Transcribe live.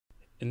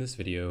In this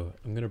video,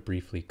 I'm going to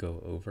briefly go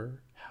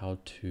over how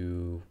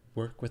to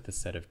work with a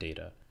set of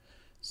data.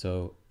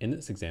 So in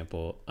this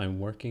example, I'm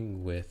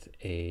working with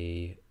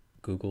a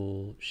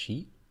Google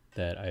Sheet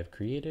that I've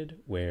created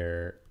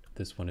where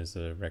this one is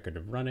a record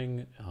of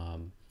running,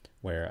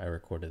 where I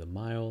recorded the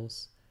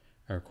miles,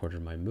 I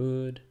recorded my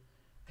mood,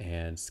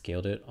 and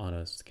scaled it on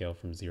a scale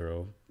from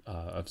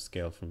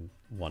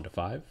 1 to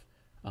 5.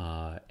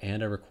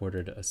 And I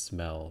recorded a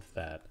smell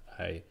that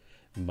I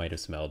might have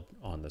smelled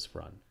on this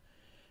run.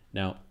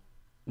 Now,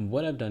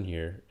 what I've done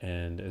here,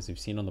 and as you've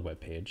seen on the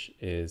web page,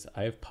 is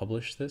I've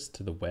published this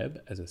to the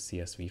web as a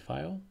CSV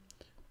file.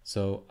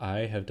 So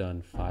I have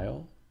done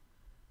file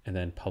and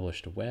then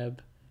publish to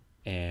web,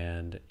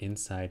 and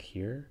inside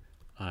here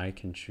I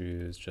can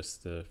choose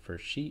just the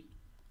first sheet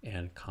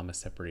and comma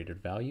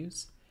separated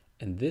values,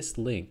 and this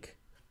link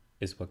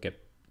is what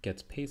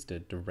gets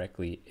pasted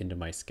directly into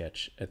my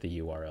sketch at the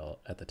URL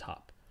at the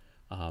top.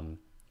 And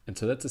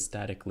so that's a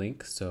static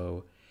link,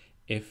 so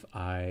if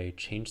I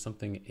change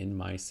something in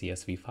my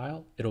CSV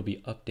file, it'll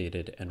be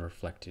updated and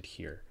reflected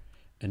here.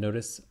 And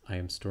notice I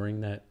am storing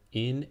that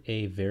in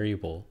a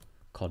variable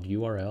called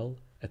URL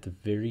at the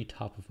very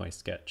top of my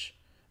sketch.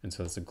 And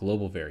so it's a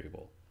global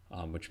variable,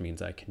 which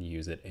means I can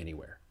use it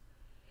anywhere.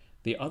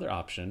 The other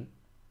option,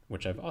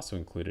 which I've also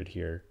included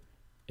here,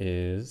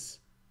 is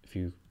if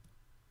you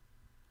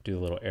do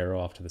the little arrow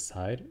off to the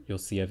side, you'll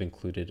see I've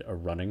included a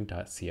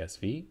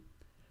running.csv.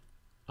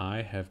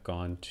 I have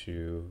gone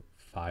to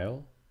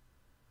File,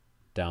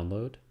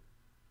 Download,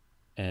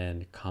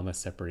 and comma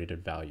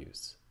separated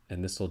values.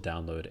 And this will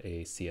download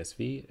a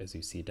CSV as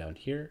you see down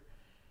here.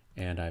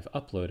 And I've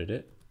uploaded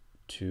it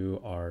to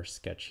our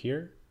sketch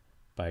here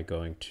by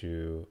going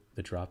to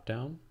the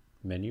drop-down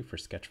menu for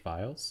sketch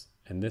files.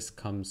 And this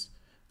comes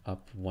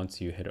up once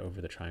you hit over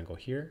the triangle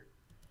here,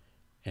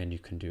 and you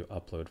can do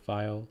upload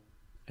file,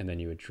 and then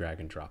you would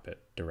drag and drop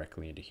it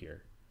directly into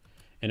here.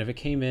 And if it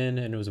came in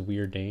and it was a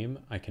weird name,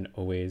 I can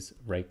always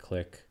right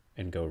click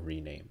and go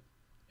rename.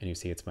 And you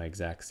see it's my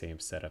exact same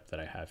setup that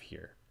I have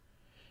here.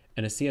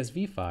 And a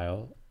CSV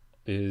file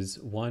is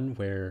one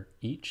where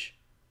each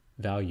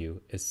value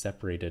is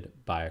separated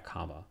by a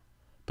comma,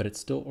 but it's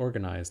still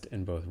organized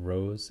in both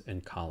rows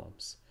and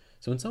columns.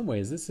 So in some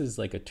ways, this is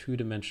like a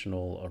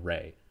two-dimensional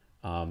array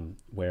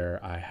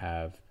where I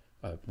have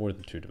more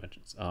than 2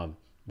 dimensions,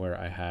 where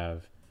I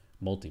have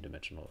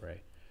multi-dimensional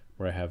array,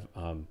 where I have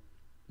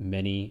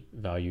many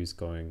values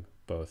going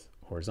both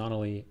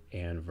horizontally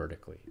and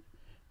vertically.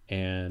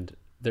 And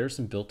there are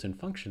some built-in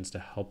functions to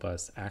help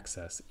us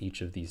access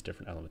each of these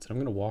different elements. And I'm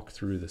going to walk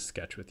through the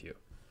sketch with you.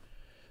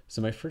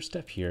 So my first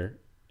step here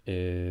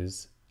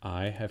is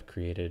I have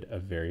created a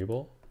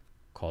variable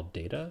called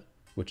data,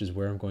 which is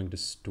where I'm going to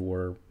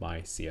store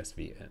my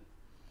CSV in.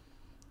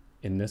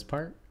 In this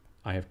part,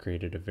 I have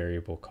created a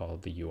variable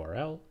called the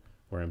URL,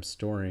 where I'm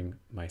storing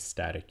my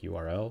static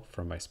URL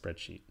from my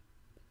spreadsheet.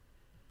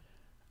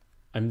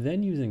 I'm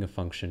then using a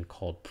function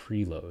called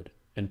Preload,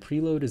 and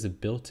Preload is a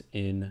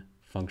built-in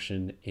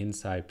function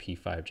inside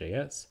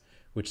P5.js,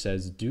 which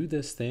says do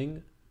this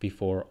thing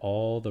before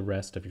all the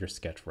rest of your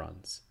sketch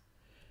runs.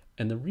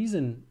 And the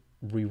reason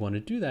we want to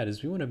do that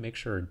is we want to make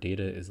sure our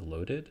data is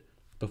loaded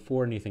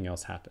before anything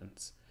else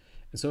happens.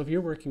 And so if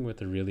you're working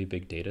with a really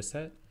big data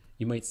set,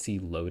 you might see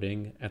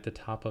loading at the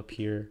top up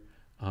here.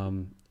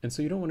 And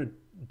so you don't want to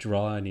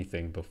draw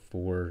anything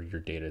before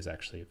your data is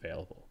actually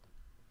available.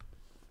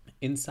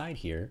 Inside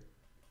here,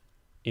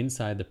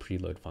 inside the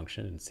preload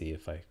function, and see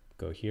if I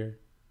go here,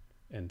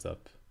 ends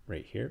up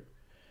right here.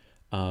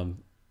 I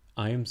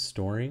am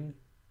storing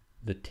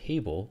the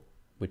table,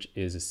 which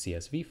is a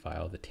CSV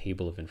file, the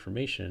table of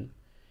information,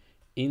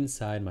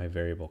 inside my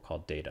variable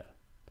called data.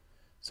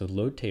 So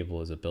load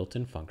table is a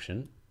built-in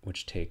function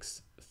which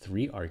takes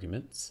 3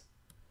 arguments.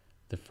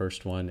 The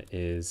first one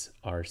is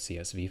our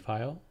CSV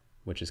file,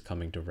 which is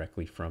coming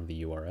directly from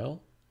the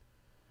URL.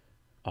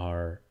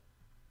 Our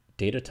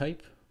data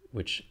type,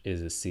 which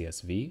is a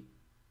CSV.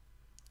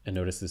 And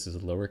notice this is a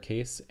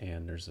lowercase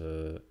and there's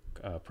a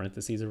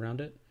parentheses around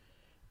it.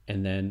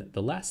 And then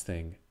the last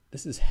thing,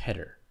 this is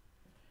header.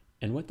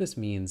 And what this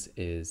means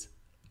is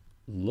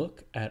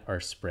look at our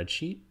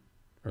spreadsheet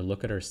or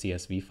look at our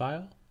CSV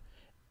file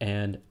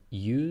and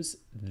use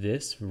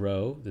this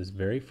row, this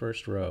very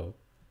first row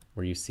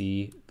where you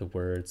see the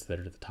words that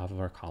are at the top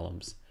of our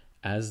columns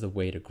as the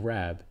way to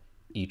grab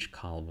each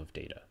column of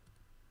data.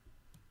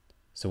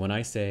 So when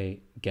I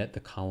say get the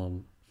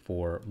column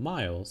for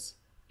miles,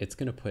 it's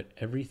going to put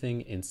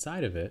everything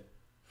inside of it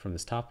from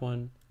this top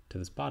one to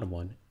this bottom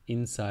one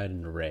inside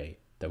an array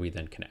that we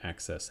then can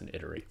access and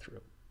iterate through.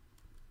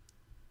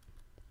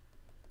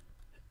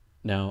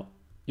 Now,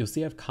 you'll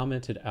see I've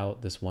commented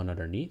out this one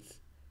underneath,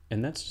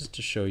 and that's just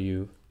to show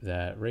you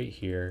that right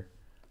here,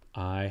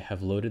 I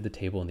have loaded the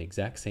table in the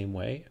exact same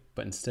way,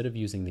 but instead of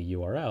using the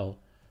URL,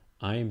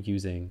 I am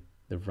using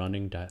the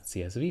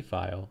running.csv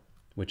file,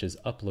 which is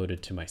uploaded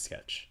to my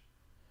sketch.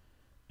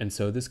 And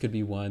so this could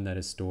be one that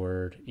is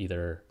stored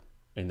either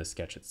in the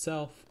sketch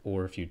itself,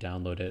 or if you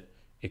download it,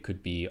 it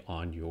could be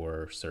on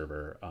your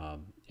server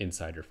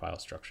inside your file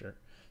structure.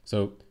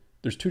 So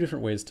there's two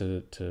different ways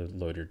to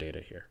load your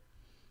data here.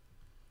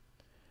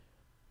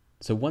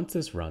 So once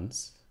this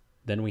runs,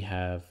 then we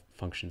have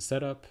function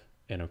setup,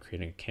 and I'm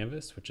creating a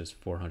canvas, which is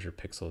 400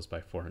 pixels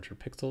by 400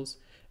 pixels.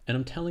 And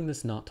I'm telling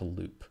this not to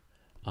loop.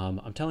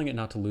 I'm telling it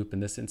not to loop in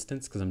this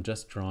instance because I'm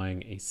just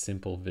drawing a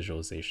simple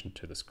visualization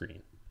to the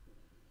screen.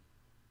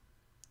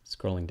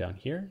 Scrolling down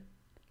here,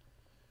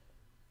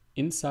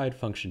 inside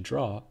function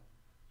draw,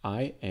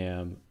 I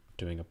am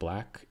doing a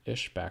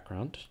blackish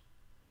background.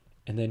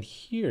 And then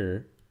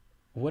here,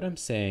 what I'm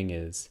saying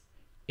is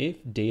if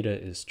data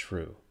is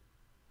true.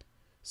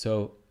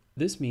 So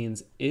this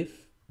means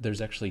if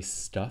there's actually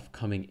stuff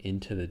coming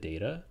into the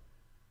data,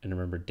 and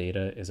remember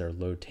data is our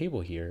load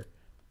table here,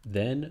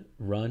 then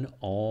run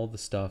all the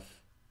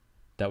stuff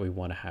that we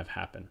want to have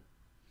happen.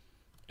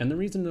 And the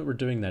reason that we're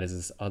doing that is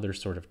this other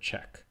sort of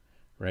check,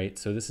 right?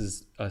 So this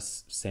is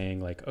us saying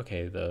like,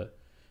 okay,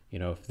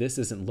 if this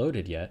isn't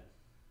loaded yet,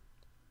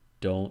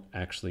 don't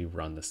actually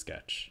run the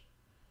sketch.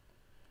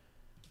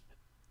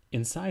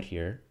 Inside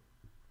here,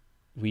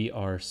 we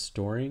are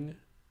storing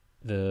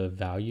the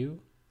value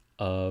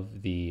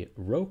of the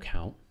row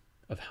count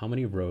of how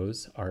many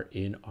rows are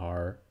in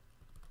our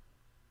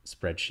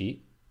spreadsheet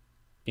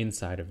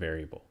inside a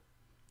variable.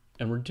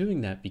 And we're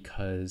doing that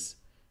because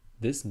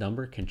this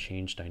number can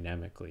change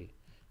dynamically.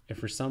 If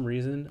for some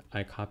reason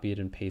I copied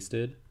and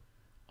pasted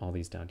all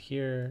these down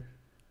here,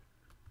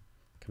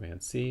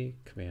 Command C,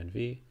 Command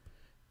V,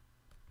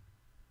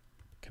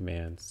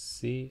 Command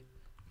C,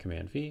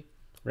 Command V,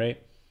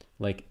 right?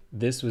 Like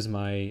this was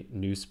my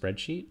new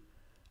spreadsheet.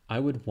 I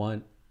would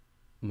want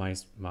my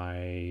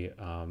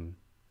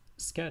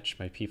sketch,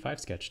 my P5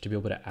 sketch, to be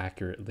able to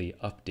accurately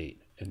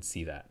update and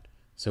see that.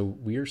 So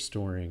we're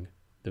storing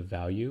the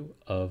value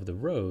of the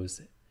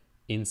rows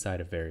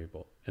inside a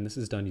variable. And this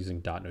is done using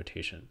dot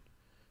notation.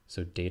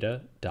 So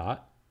data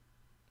dot,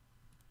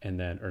 and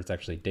then, or it's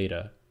actually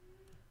data,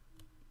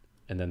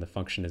 and then the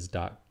function is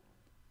dot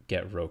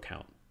get row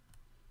count,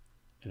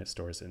 and it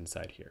stores it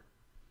inside here.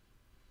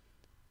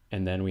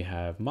 And then we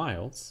have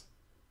miles,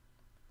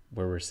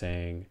 where we're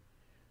saying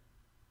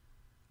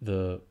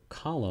the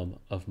column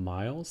of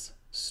miles,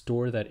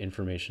 store that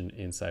information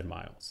inside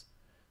miles.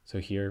 So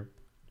here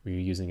we're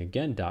using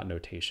again dot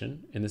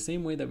notation in the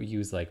same way that we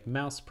use like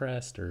mouse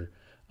pressed or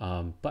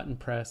button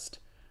pressed.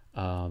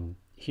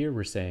 Here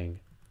we're saying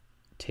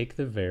take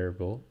the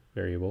variable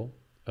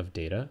of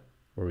data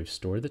where we've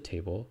stored the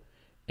table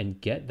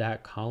and get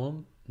that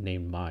column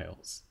named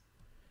miles.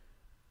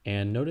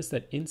 And notice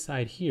that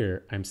inside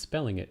here, I'm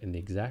spelling it in the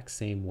exact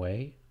same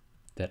way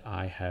that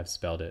I have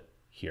spelled it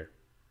here.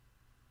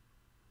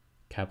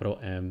 Capital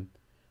M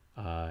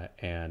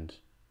and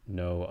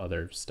no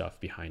other stuff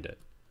behind it.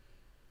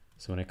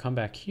 So when I come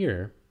back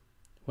here,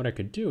 what I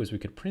could do is we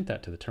could print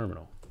that to the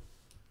terminal.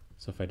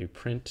 So if I do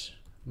print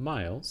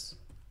miles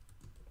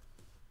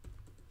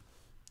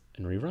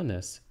and rerun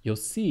this, you'll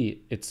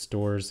see it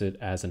stores it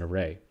as an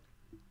array.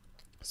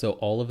 So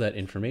all of that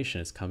information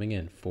is coming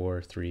in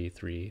 4, 3,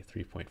 3,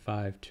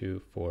 3.5,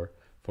 2, 4,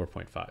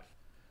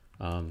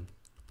 4.5,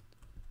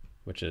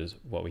 which is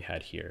what we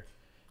had here.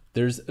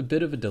 There's a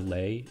bit of a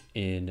delay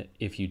in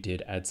if you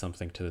did add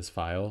something to this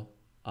file.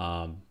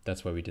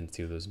 That's why we didn't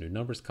see those new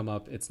numbers come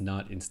up. It's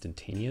not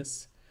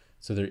instantaneous.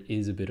 So there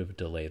is a bit of a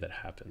delay that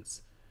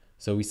happens.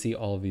 So we see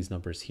all of these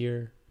numbers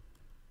here,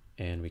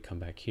 and we come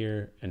back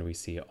here and we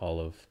see all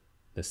of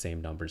the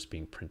same numbers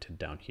being printed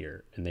down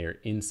here, and they are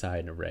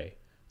inside an array.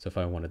 So if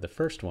I wanted the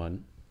first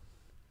one,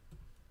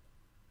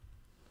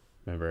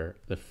 remember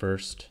the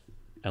first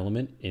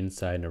element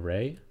inside an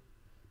array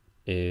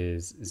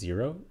is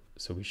 0.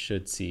 So we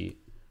should see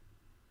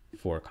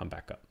 4 come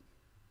back up,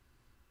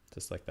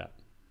 just like that.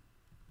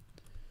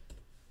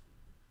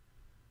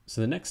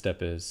 So the next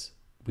step is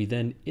we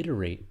then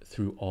iterate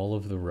through all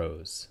of the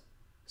rows.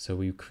 So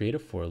we create a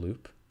for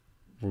loop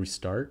where we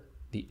start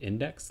the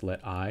index,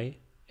 let I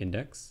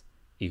index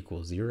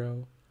equal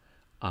 0.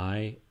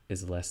 I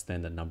is less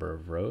than the number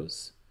of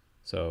rows.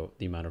 So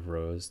the amount of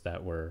rows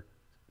that were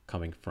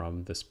coming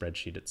from the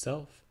spreadsheet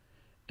itself.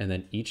 And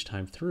then each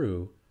time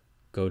through,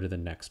 go to the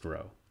next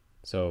row.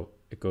 So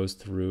it goes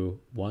through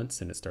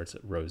once and it starts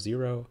at row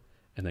 0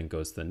 and then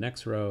goes to the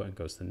next row and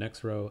goes to the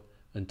next row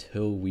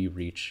until we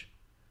reach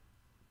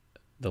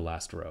the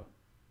last row.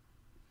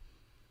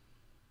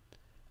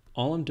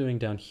 All I'm doing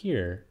down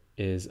here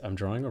is I'm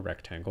drawing a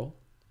rectangle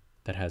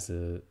that has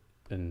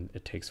and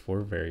it takes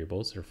 4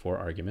 variables or 4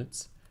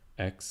 arguments,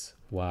 X,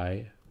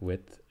 Y,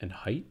 width, and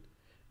height.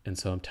 And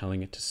so I'm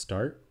telling it to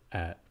start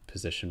at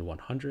position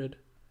 100.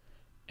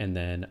 And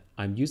then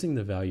I'm using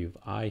the value of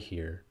I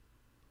here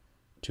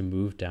to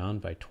move down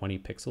by 20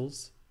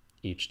 pixels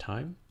each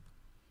time.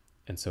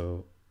 And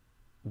so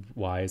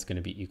Y is going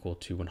to be equal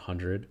to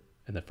 100.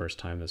 And the first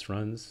time this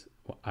runs,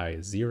 I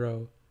is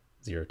 0.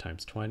 0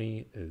 times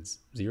 20 is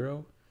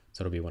 0.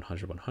 So it'll be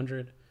 100,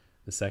 100.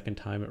 The second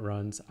time it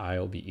runs, I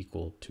will be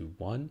equal to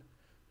 1.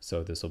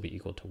 So this will be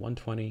equal to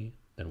 120,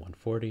 then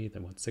 140,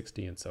 then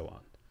 160, and so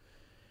on.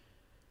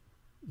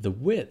 The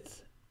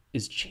width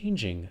is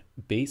changing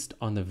based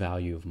on the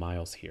value of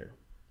miles here.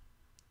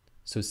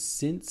 So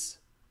since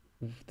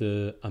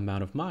the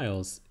amount of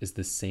miles is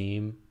the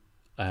same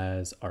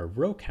as our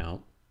row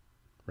count,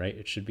 right?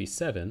 It should be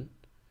 7.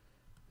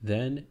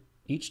 Then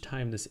each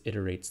time this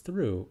iterates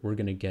through, we're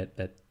going to get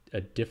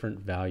a different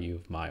value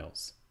of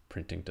miles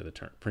printing to the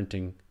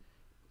printing,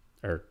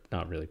 or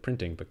not really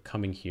printing, but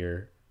coming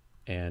here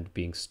and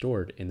being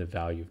stored in the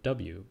value of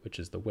W, which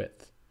is the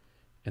width.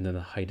 And then the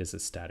height is a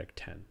static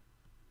 10.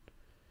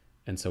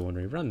 And so when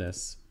we run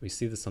this, we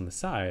see this on the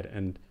side,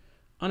 and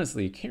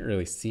honestly, you can't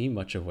really see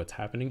much of what's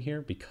happening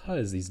here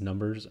because these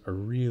numbers are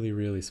really,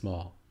 really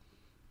small,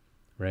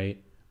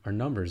 right? Our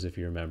numbers, if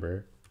you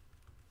remember,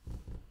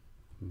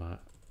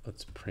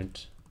 let's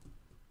print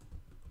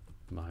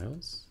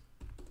miles.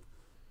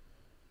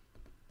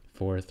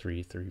 4,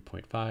 3,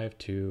 3.5,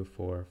 2,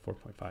 4,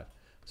 4.5.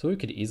 So what we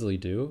could easily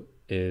do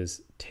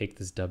is take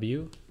this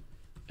W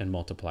and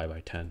multiply by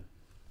 10.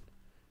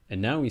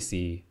 And now we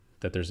see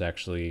that there's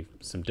actually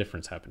some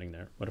difference happening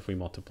there. What if we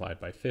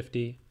multiplied by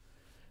 50?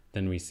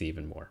 Then we see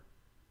even more.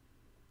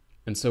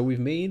 And so we've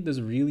made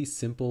this really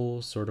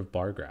simple sort of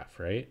bar graph,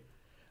 right?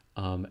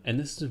 And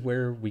this is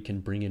where we can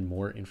bring in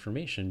more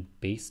information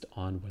based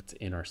on what's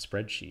in our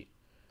spreadsheet.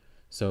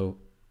 So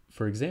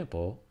for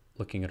example,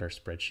 looking at our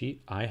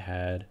spreadsheet, I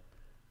had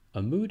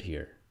a mood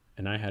here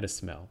and I had a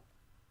smell.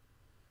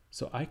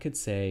 So I could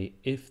say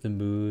if the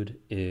mood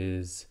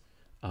is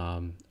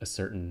a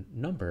certain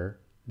number,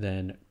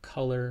 then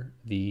color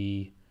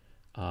the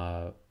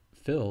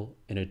fill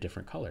in a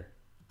different color.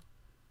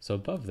 So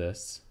above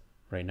this,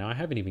 right now I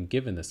haven't even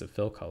given this a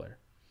fill color.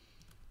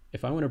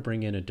 If I want to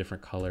bring in a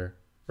different color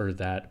or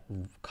that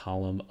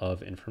column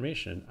of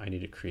information, I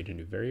need to create a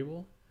new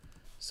variable.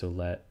 So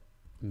let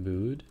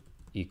mood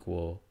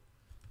equal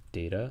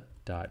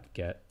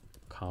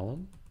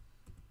data.getColumn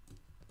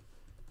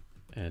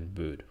and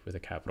mood with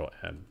a capital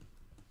M.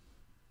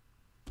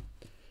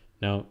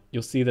 Now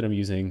you'll see that I'm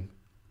using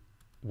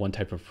one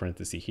type of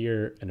parenthesis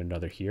here and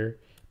another here.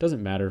 It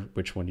doesn't matter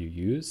which one you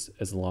use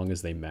as long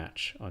as they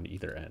match on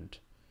either end.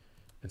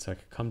 And so I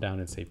could come down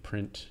and say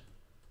print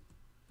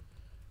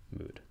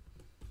mood.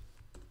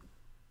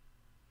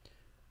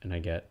 And I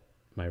get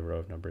my row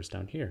of numbers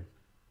down here.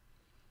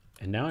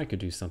 And now I could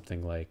do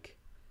something like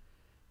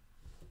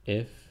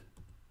if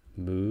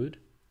mood,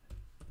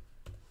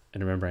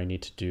 and remember I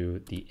need to do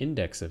the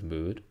index of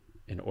mood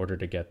in order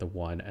to get the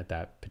one at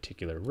that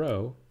particular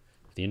row.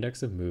 If the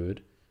index of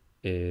mood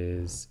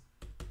is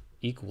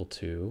equal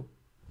to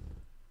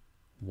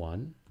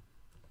 1,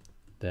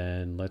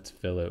 then let's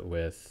fill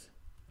with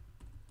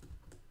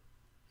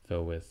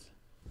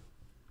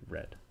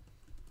red.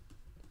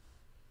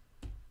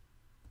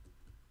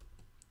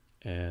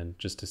 And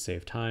just to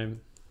save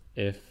time,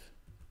 if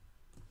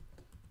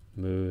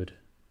mood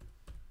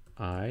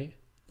I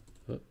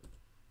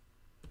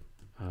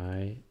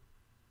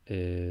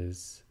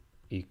is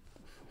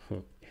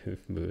equal,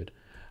 if mood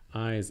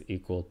I is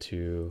equal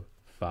to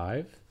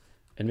 5,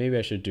 and maybe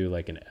I should do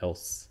like an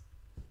else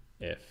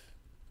if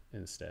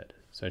instead.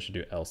 So I should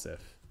do else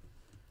if,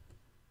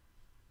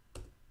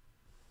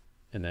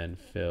 and then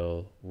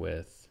fill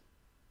with,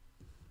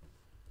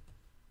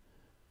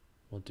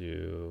 we'll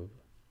do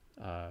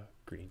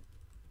green.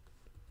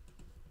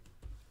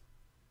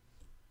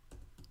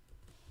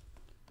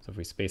 So if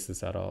we space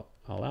this out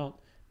all out,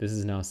 this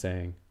is now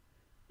saying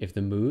if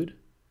the mood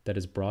that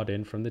is brought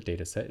in from the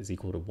data set is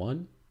equal to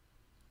 1,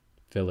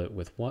 fill it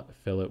with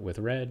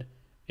red.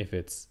 If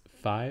it's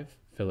 5,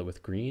 fill it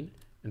with green.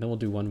 And then we'll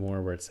do one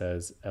more where it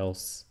says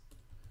else,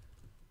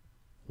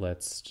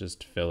 let's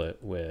just fill it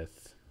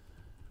with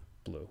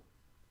blue.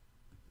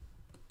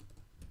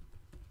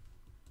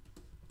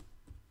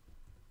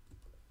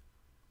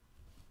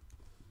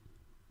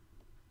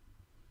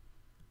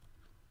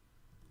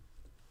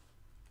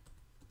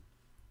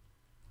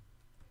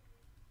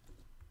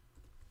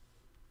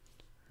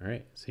 All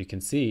right, so you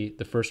can see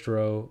the first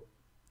row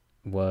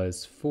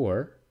was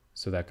 4,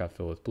 so that got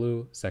filled with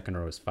blue. Second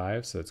row was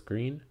 5, so it's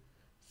green.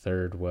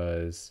 Third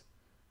was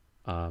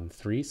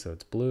 3, so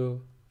it's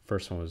blue.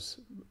 First one was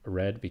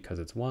red because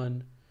it's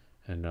 1,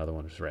 and another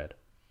one was red.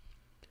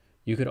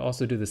 You could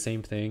also do the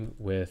same thing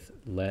with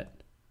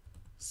let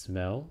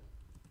smell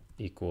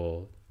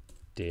equal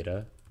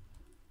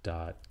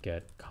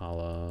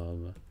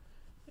data.getColumn,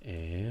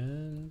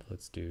 and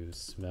let's do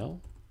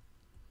smell.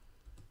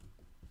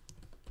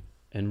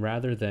 And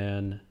rather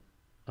than,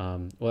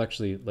 well,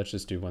 actually, let's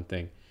just do one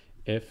thing.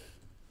 If,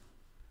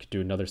 could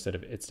do another set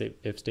of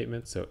if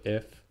statements. So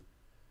if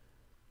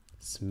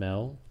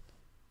smell,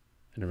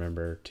 and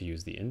remember to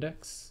use the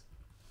index,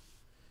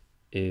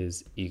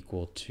 is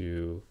equal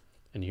to,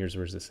 and here's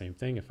where it's the same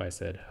thing. If I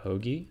said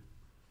hoagie,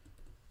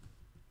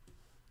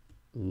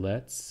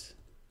 let's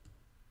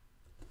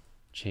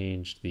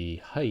change the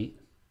height,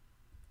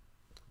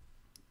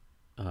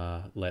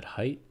 let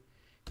height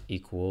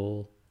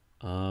equal,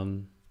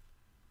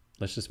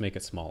 let's just make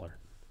it smaller.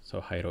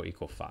 So height will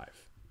equal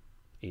 5,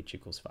 h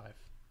equals 5.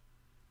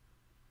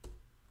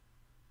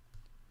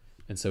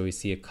 And so we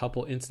see a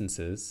couple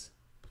instances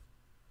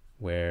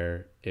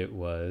where it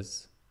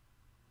was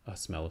a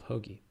smell of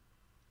hoagie.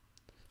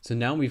 So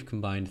now we've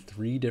combined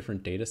 3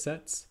 different data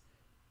sets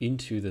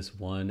into this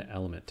one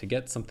element to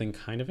get something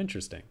kind of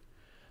interesting.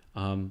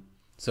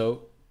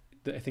 So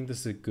I think this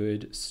is a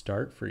good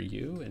start for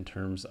you in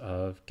terms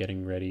of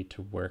getting ready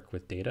to work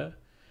with data.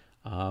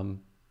 And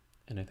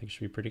I think it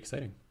should be pretty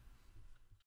exciting.